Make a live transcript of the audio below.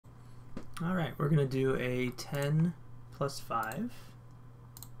Alright, we're going to do a 10 plus 5,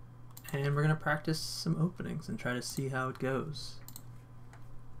 and we're going to practice some openings and try to see how it goes.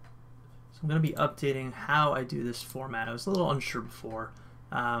 So I'm going to be updating how I do this format. I was a little unsure before.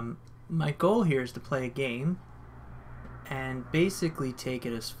 My goal here is to play a game and basically take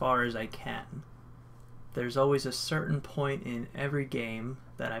it as far as I can. There's always a certain point in every game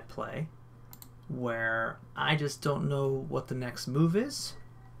that I play where I just don't know what the next move is,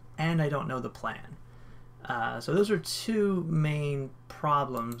 and I don't know the plan. So those are two main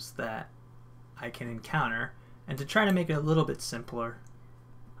problems that I can encounter, and to try to make it a little bit simpler,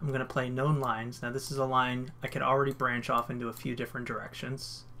 I'm going to play known lines. Now this is a line I could already branch off into a few different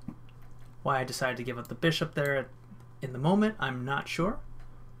directions. Why I decided to give up the bishop there in the moment, I'm not sure,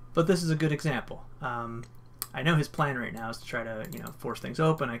 but this is a good example. I know his plan right now is to try to, force things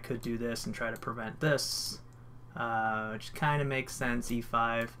open. I could do this and try to prevent this, which kind of makes sense.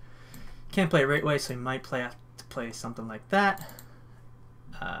 E5. Can't play it right away, so he might have to play something like that,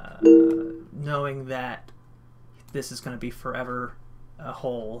 knowing that this is going to be forever a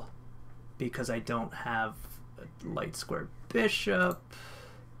hole because I don't have a light square bishop.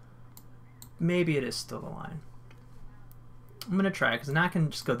 Maybe it is still a line. I'm going to try, because now I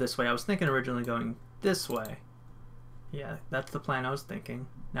can just go this way. I was thinking originally going this way. Yeah, that's the plan I was thinking.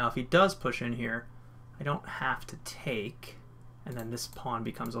 Now if he does push in here, I don't have to take, and then this pawn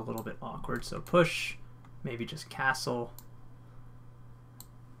becomes a little bit awkward. So push, maybe just castle,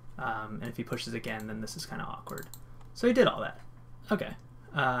 and if he pushes again, then this is kind of awkward. So he did all that. Okay.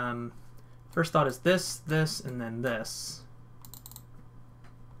 First thought is this, and then this.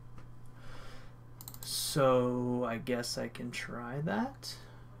 So I guess I can try that.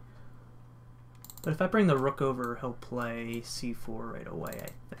 But if I bring the rook over, he'll play c4 right away,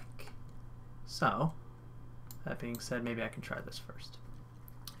 I think. So, that being said, maybe I can try this first.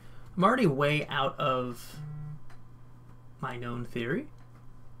 I'm already way out of my known theory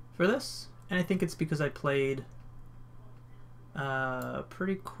for this, and I think it's because I played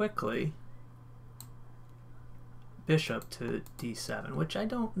pretty quickly bishop to d7, which I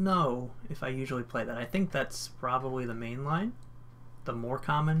don't know if I usually play that. I think that's probably the main line, the more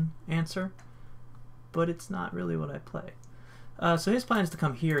common answer, but it's not really what I play. So his plan is to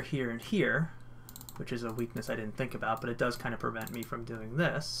come here, here, and here, which is a weakness I didn't think about, but it does kind of prevent me from doing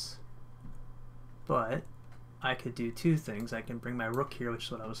this. But I could do two things. I can bring my rook here, which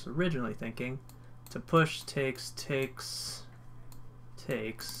is what I was originally thinking, to push, takes, takes,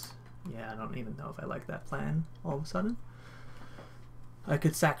 takes. Yeah, I don't even know if I like that plan all of a sudden. I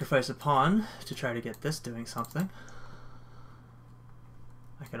could sacrifice a pawn to try to get this doing something.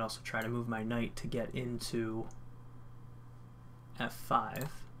 I could also try to move my knight to get into f5.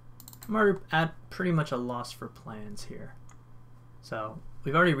 I'm already at pretty much a loss for plans here. So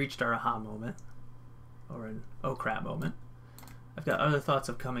we've already reached our aha moment, or an oh crap moment. I've got other thoughts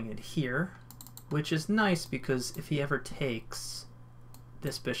of coming in here, which is nice because if he ever takes,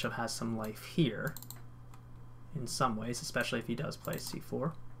 this bishop has some life here in some ways, especially if he does play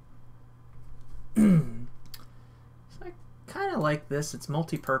c4. So I kind of like this. It's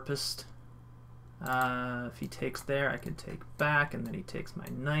multi-purposed. If he takes there, I can take back, and then he takes my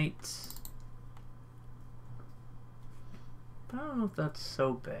knight. But I don't know if that's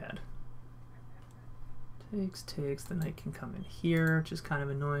so bad. Takes, takes, the knight can come in here, which is kind of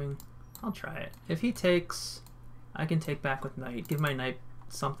annoying. I'll try it. If he takes, I can take back with knight, give my knight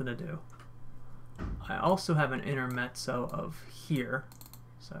something to do. I also have an intermezzo of here.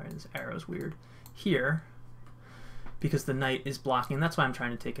 Sorry, this arrow's weird. Here, because the knight is blocking. That's why I'm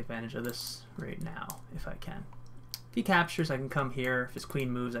trying to take advantage of this right now, if I can. If he captures, I can come here. If his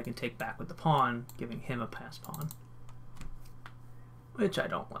queen moves, I can take back with the pawn, giving him a pass pawn, which I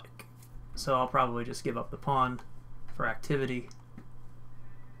don't like. So I'll probably just give up the pawn for activity,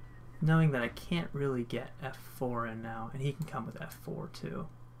 knowing that I can't really get f4 in now, and he can come with f4 too.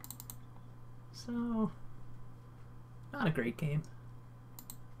 So, not a great game.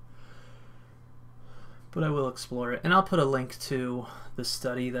 But I will explore it, and I'll put a link to the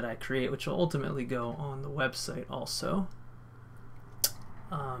study that I create, which will ultimately go on the website also.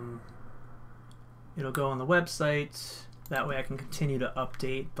 It'll go on the website, that way I can continue to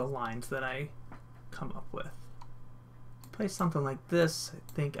update the lines that I come up with. Play something like this, I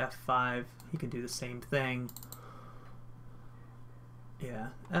think f5, he can do the same thing. Yeah,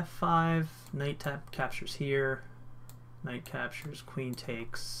 f5, knight captures here, knight captures, queen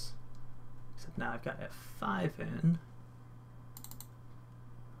takes, except now I've got f5 in.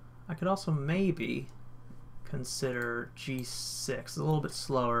 I could also maybe consider g6, it's a little bit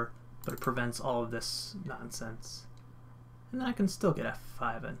slower, but it prevents all of this nonsense. And then I can still get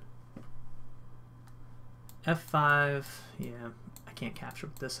f5 in. F5, yeah, I can't capture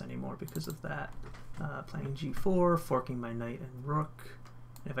with this anymore because of that. Playing G4, forking my knight and rook.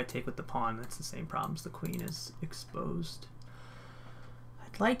 And if I take with the pawn, it's the same problems. The queen is exposed.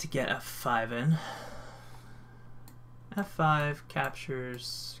 I'd like to get F5 in. F5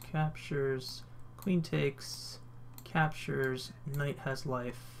 captures, captures, queen takes, captures, knight has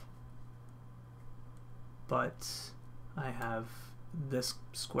life, but I have this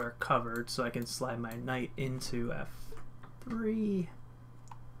square covered, so I can slide my knight into F3.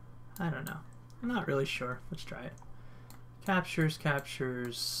 I don't know. I'm not really sure. Let's try it. Captures,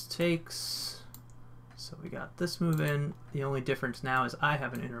 captures, takes. So we got this move in. The only difference now is I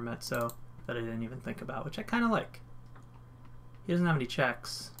have an intermezzo that I didn't even think about, which I kind of like. He doesn't have any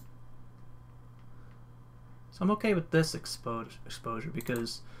checks. So I'm okay with this exposure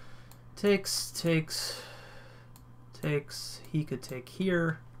because takes, takes, takes. He could take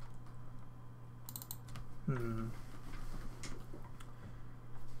here.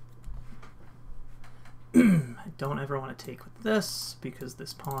 I don't ever want to take with this because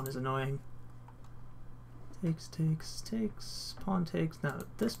this pawn is annoying. Takes, takes, takes. Pawn takes. Now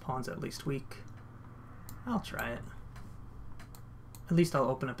this pawn's at least weak. I'll try it. At least I'll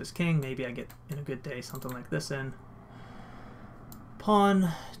open up his king. Maybe I get, in a good day, something like this in. Pawn,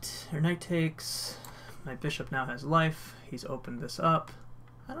 or knight takes. My bishop now has life. He's opened this up.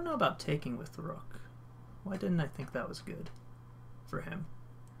 I don't know about taking with the rook. Why didn't I think that was good for him?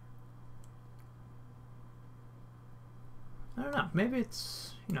 I don't know. Maybe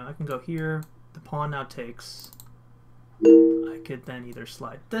it's, you know, I can go here. The pawn now takes. I could then either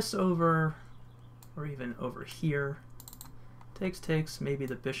slide this over or even over here. Takes, takes. Maybe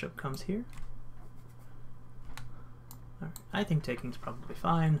the bishop comes here. All right. I think taking's probably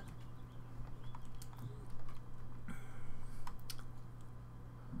fine.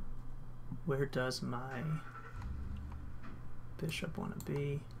 Where does my bishop want to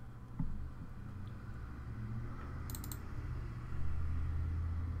be?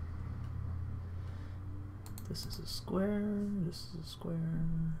 This is a square, this is a square.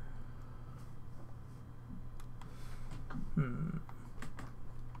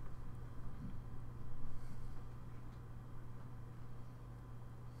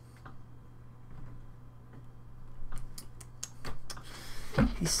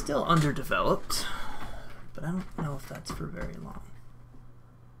 He's still underdeveloped, but I don't know if that's for very long.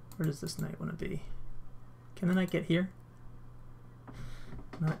 Where does this knight want to be? Can the knight get here?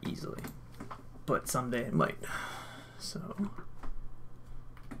 Not easily, but someday it might. So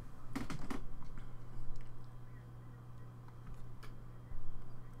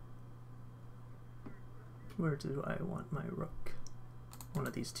where do I want my rook? One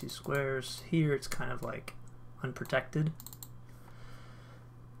of these two squares. Here it's kind of like unprotected.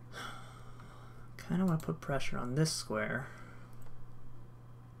 Kind of want to put pressure on this square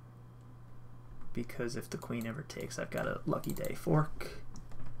because if the queen ever takes, I've got a lucky day fork.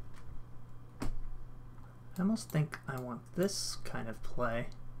 I almost think I want this kind of play,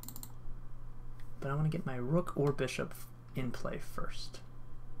 but I want to get my rook or bishop in play first.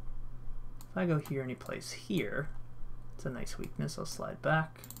 If I go here and he plays here, it's a nice weakness. I'll slide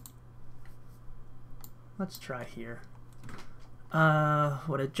back. Let's try here.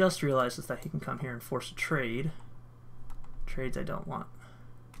 What I just realized is that he can come here and force a trade. Trades I don't want.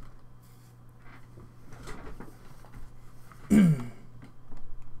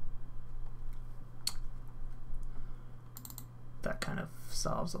 That kind of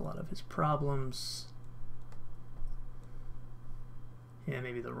solves a lot of his problems. Yeah,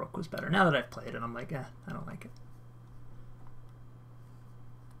 maybe the rook was better. Now that I've played it, I'm like, I don't like it.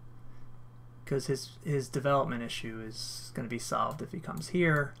 Because his development issue is going to be solved if he comes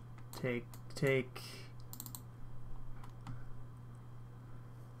here. Take, take.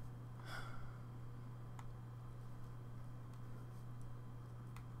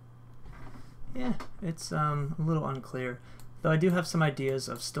 Yeah, it's a little unclear. Though I do have some ideas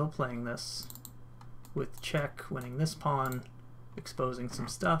of still playing this with check, winning this pawn, exposing some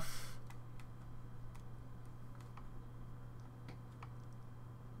stuff.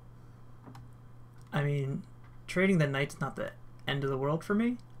 I mean, trading the knight's not the end of the world for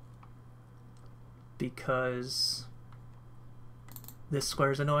me because this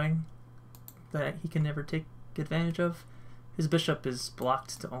square is annoying that he can never take advantage of. His bishop is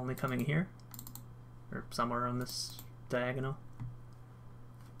blocked to only coming here or somewhere on this diagonal.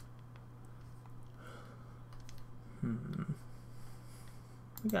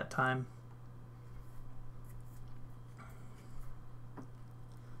 We got time.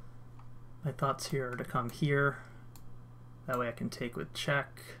 My thoughts here are to come here. That way I can take with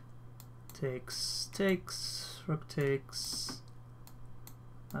check, takes, rook takes,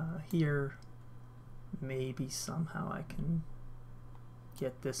 here. Maybe somehow I can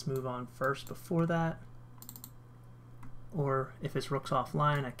get this move on first before that. Or if his rook's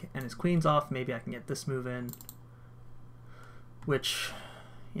offline and his queen's off, maybe I can get this move in. Which,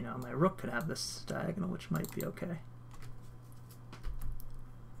 you know, my rook could have this diagonal, which might be okay.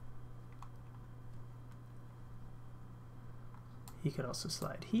 He could also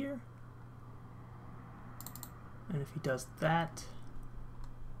slide here. And if he does that,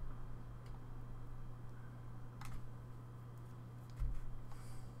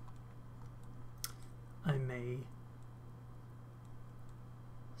 I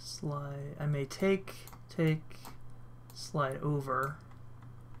may take, slide over,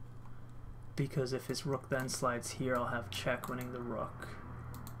 because if his rook then slides here, I'll have check winning the rook.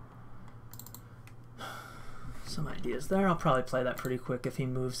 Some ideas there. I'll probably play that pretty quick if he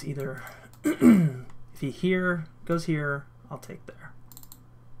moves either. If he goes here, I'll take there.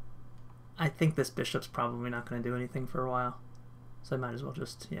 I think this bishop's probably not going to do anything for a while, so I might as well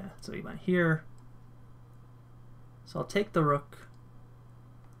just, yeah, so he went here. So I'll take the rook.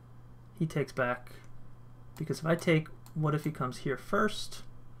 He takes back, because if I take, what if he comes here first?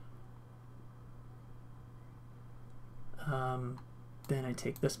 Then I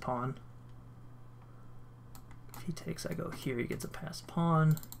take this pawn. If he takes, I go here, he gets a passed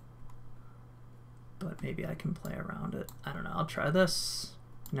pawn. But maybe I can play around it. I don't know, I'll try this.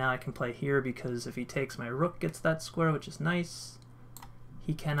 Now I can play here because if he takes, my rook gets that square, which is nice.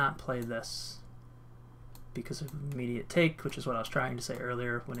 He cannot play this because of immediate take, which is what I was trying to say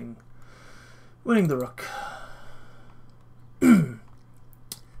earlier, winning the rook.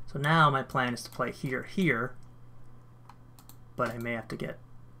 So now my plan is to play here, but I may have to get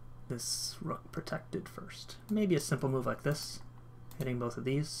this rook protected first. Maybe a simple move like this, hitting both of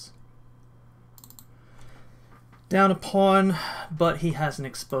these. Down a pawn, but he has an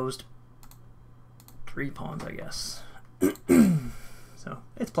exposed 3 pawns, I guess. So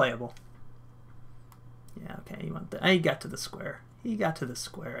it's playable. Yeah, okay, he got to the square. He got to the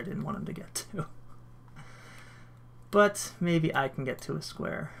square I didn't want him to get to. But maybe I can get to a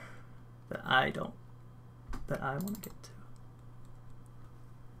square that I want to get to.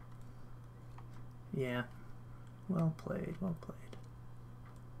 Yeah, well played, well played.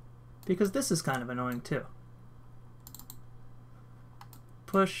 Because this is kind of annoying too.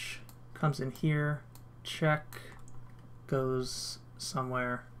 Push, comes in here, check, goes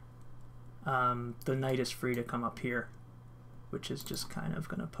somewhere. The knight is free to come up here, which is just kind of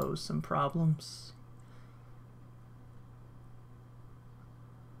going to pose some problems.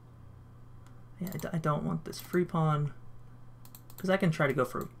 Yeah, I don't want this free pawn, because I can try to go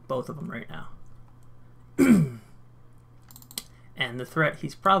for both of them right now. And the threat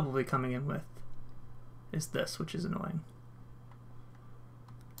he's probably coming in with is this, which is annoying.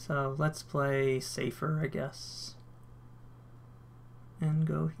 So let's play safer, I guess, and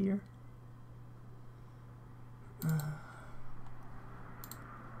go here. If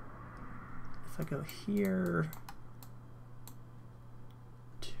I go here,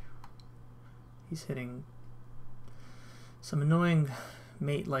 he's hitting some annoying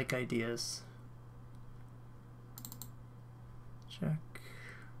mate-like ideas. Check.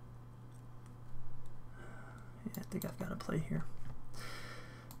 Yeah, I think I've got to play here.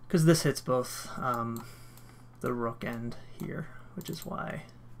 Because this hits both the rook and here, which is why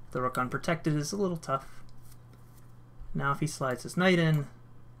the rook unprotected is a little tough. Now if he slides his knight in,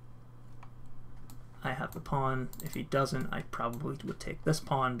 I have the pawn. If he doesn't, I probably would take this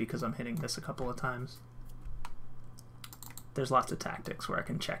pawn because I'm hitting this a couple of times. There's lots of tactics where I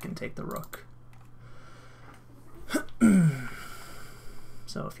can check and take the rook.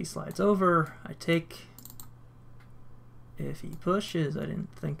 So if he slides over, I take. If he pushes, I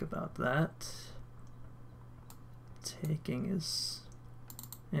didn't think about that. Taking is,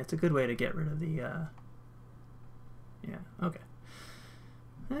 yeah, it's a good way to get rid of the, yeah, okay.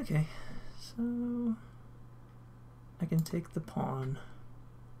 Okay, so I can take the pawn.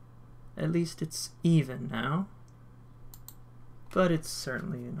 At least it's even now, but it's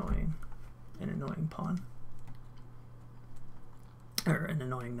certainly annoying, an annoying pawn, or an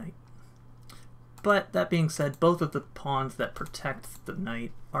annoying knight. But that being said, both of the pawns that protect the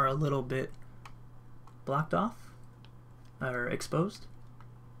knight are a little bit blocked off, or exposed.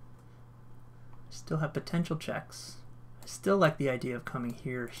 Still have potential checks. I still like the idea of coming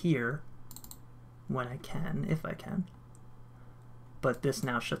here, when I can, if I can. But this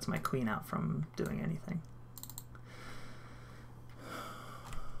now shuts my queen out from doing anything.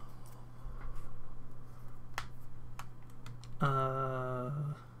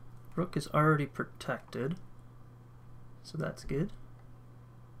 rook is already protected, so that's good.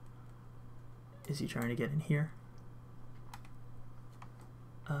 Is he trying to get in here?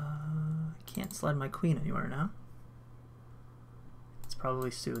 Can't slide my queen anywhere now. It's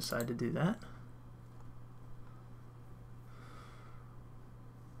probably suicide to do that.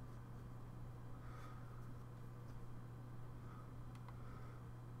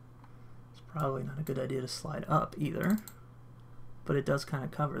 It's probably not a good idea to slide up either, but it does kind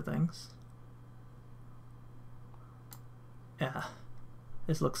of cover things. Yeah,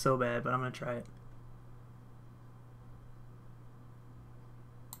 this looks so bad, but I'm gonna try it.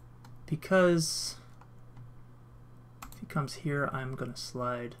 Because if he comes here, I'm gonna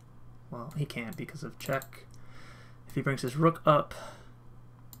slide. Well, he can't because of check. If he brings his rook up,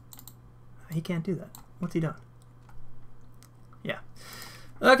 he can't do that. What's he doing? Yeah.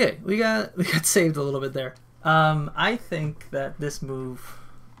 Okay, we got saved a little bit there. I think that this move.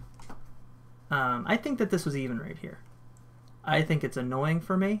 I think that this was even right here. I think it's annoying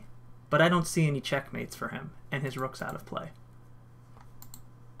for me, but I don't see any checkmates for him, and his rook's out of play.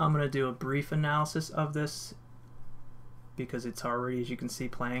 I'm going to do a brief analysis of this because it's already, as you can see,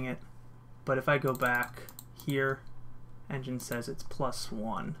 playing it. But if I go back here, Engine says it's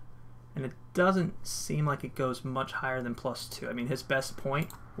 +1. And it doesn't seem like it goes much higher than +2. I mean, his best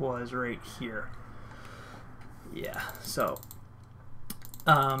point was right here. Yeah, so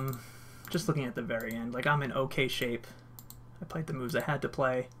just looking at the very end, like I'm in okay shape. I played the moves I had to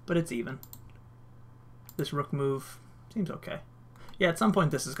play, but it's even. This rook move seems okay. Yeah, at some point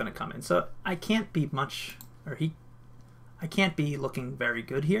this is going to come in. So I can't be much, or I can't be looking very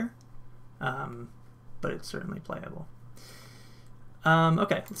good here, but it's certainly playable.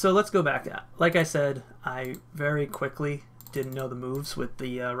 Okay, so let's go back. Like I said, I very quickly didn't know the moves with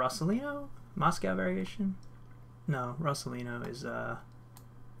the Rossellino Moscow variation. No, Rossellino is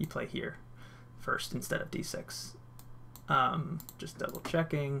you play here first instead of d6. Just double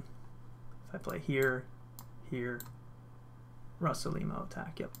checking. If I play here, Rossellino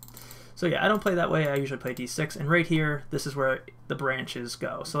attack, yep. So yeah, I don't play that way. I usually play d6, and right here, this is where the branches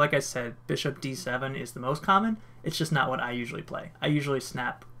go. So like I said, bishop d7 is the most common. It's just not what I usually play. I usually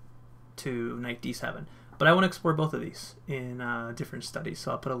snap to knight d7. But I want to explore both of these in different studies,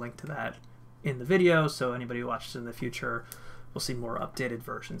 so I'll put a link to that in the video, so anybody who watches in the future will see more updated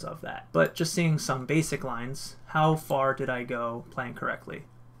versions of that. But just seeing some basic lines, how far did I go playing correctly?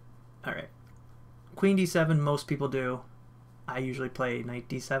 All right, queen d7, most people do. I usually play knight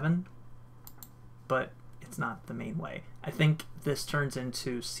d7, but it's not the main way. I think this turns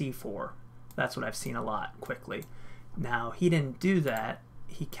into c4. That's what I've seen a lot quickly. Now, he didn't do that.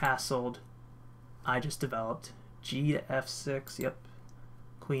 He castled. I just developed g to f6. Yep.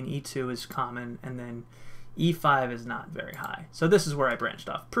 Queen e2 is common, and then e5 is not very high. So this is where I branched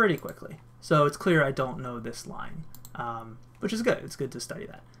off pretty quickly. So it's clear I don't know this line, which is good. It's good to study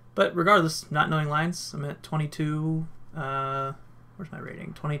that. But regardless, not knowing lines, I'm at 22. Where's my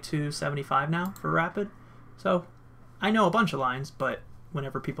rating? 2275 now for rapid. So I know a bunch of lines, but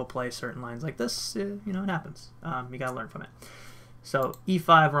whenever people play certain lines like this, you know, it happens. You gotta learn from it. So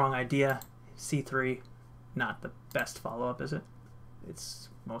e5, wrong idea. c3, not the best follow-up, is it? It's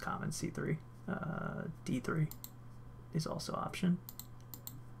most common, c3. d3 is also option.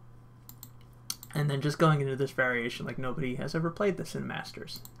 And then just going into this variation, like nobody has ever played this in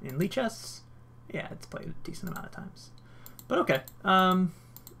Masters. In Lichess, yeah, it's played a decent amount of times. But okay,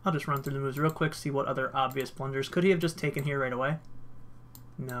 I'll just run through the moves real quick, see what other obvious blunders. Could he have just taken here right away?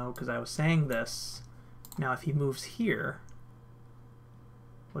 No, because I was saying this. Now if he moves here,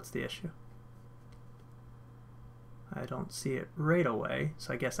 what's the issue? I don't see it right away,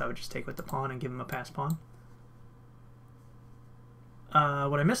 so I guess I would just take with the pawn and give him a pass pawn.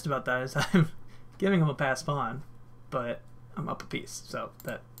 What I missed about that is I'm giving him a pass pawn, but I'm up a piece, so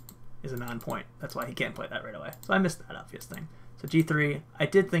that is a non-point. That's why he can't play that right away. So I missed that obvious thing. So g3, I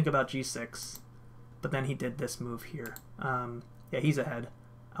did think about g6, but then he did this move here. Yeah, he's ahead.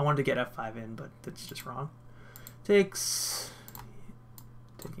 I wanted to get f5 in, but that's just wrong. Takes,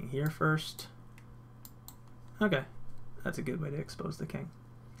 taking here first. Okay, that's a good way to expose the king.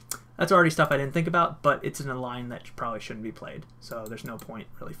 That's already stuff I didn't think about, but it's in a line that probably shouldn't be played, so there's no point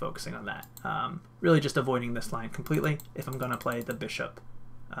really focusing on that. Really just avoiding this line completely. If I'm going to play the bishop,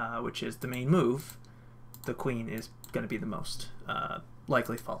 which is the main move, the queen is going to be the most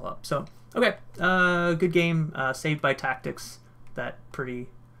likely follow-up. So, okay, good game, saved by tactics. That pretty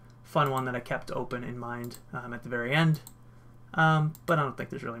fun one that I kept open in mind at the very end. But I don't think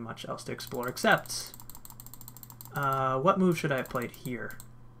there's really much else to explore, except what move should I have played here?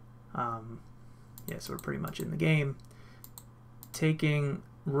 Yeah, so we're pretty much in the game. Taking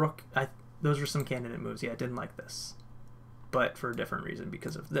rook, those were some candidate moves. Yeah, I didn't like this, but for a different reason,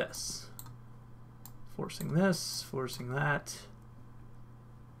 because of this. Forcing this, forcing that.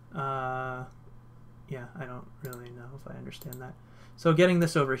 Yeah, I don't really know if I understand that. So getting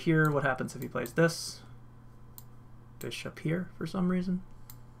this over here, what happens if he plays this? Bishop here for some reason.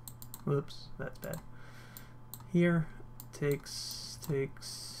 Whoops, that's bad. Here, takes.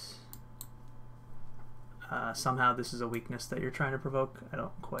 Somehow this is a weakness that you're trying to provoke. I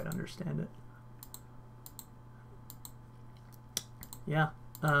don't quite understand it. Yeah,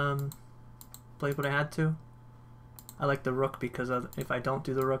 played what I had to. I like the rook because if I don't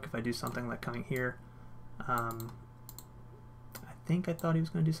do the rook, if I do something like coming here, I think I thought he was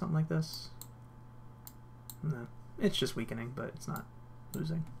going to do something like this. No, it's just weakening, but it's not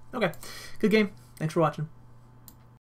losing. Okay, good game. Thanks for watching.